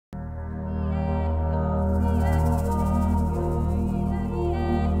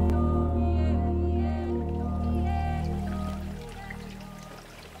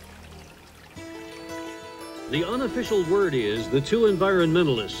The unofficial word is the two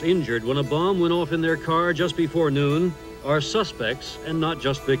environmentalists injured when a bomb went off in their car just before noon are suspects and not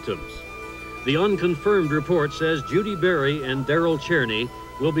just victims. The unconfirmed report says Judi Bari and Darryl Cherney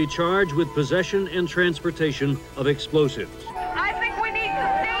will be charged with possession and transportation of explosives. I think we need to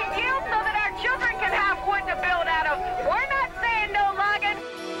save you so that our children can have wood to build out of. We're not saying no logging.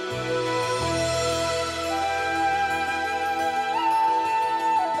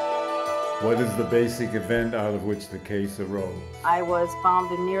 What is the basic event out of which the case arose? I was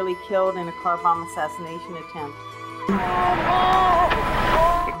bombed and nearly killed in a car bomb assassination attempt.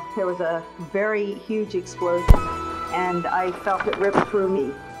 There was a very huge explosion, and I felt it rip through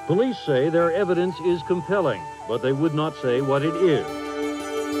me. Police say their evidence is compelling, but they would not say what it is.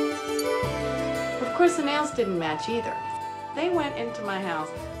 Of course, the nails didn't match either. They went into my house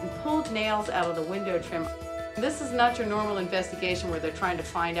and pulled nails out of the window trim. This is not your normal investigation where they're trying to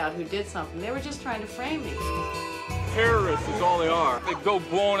find out who did something. They were just trying to frame me. Terrorists is all they are. They go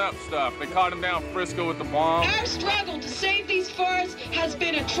blowing up stuff. They caught him down in Frisco with the bomb. Our struggle to save these forests has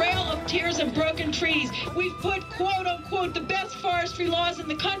been a trail of tears and broken trees. We've put, quote unquote, the best forestry laws in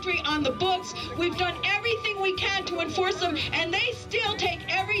the country on the books. We've done everything we can to enforce them, and they still take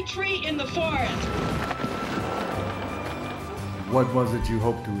every tree in the forest. What was it you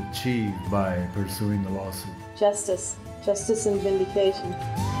hoped to achieve by pursuing the lawsuit? Justice. Justice and vindication.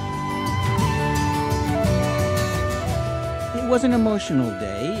 It was an emotional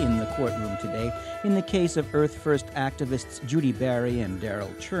day in the courtroom today in the case of Earth First activists Judi Bari and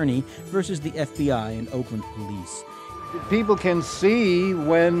Darryl Cherney versus the FBI and Oakland police. People can see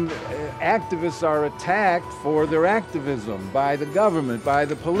when activists are attacked for their activism by the government, by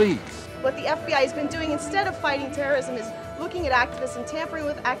the police. What the FBI has been doing instead of fighting terrorism is looking at activists and tampering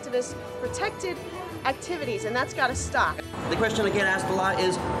with activists' protected activities, and that's got to stop. The question I get asked a lot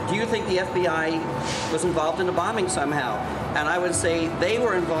is, do you think the FBI was involved in the bombing somehow? And I would say they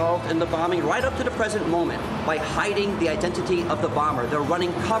were involved in the bombing right up to the present moment by hiding the identity of the bomber. They're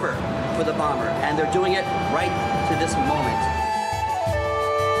running cover for the bomber, and they're doing it right to this moment.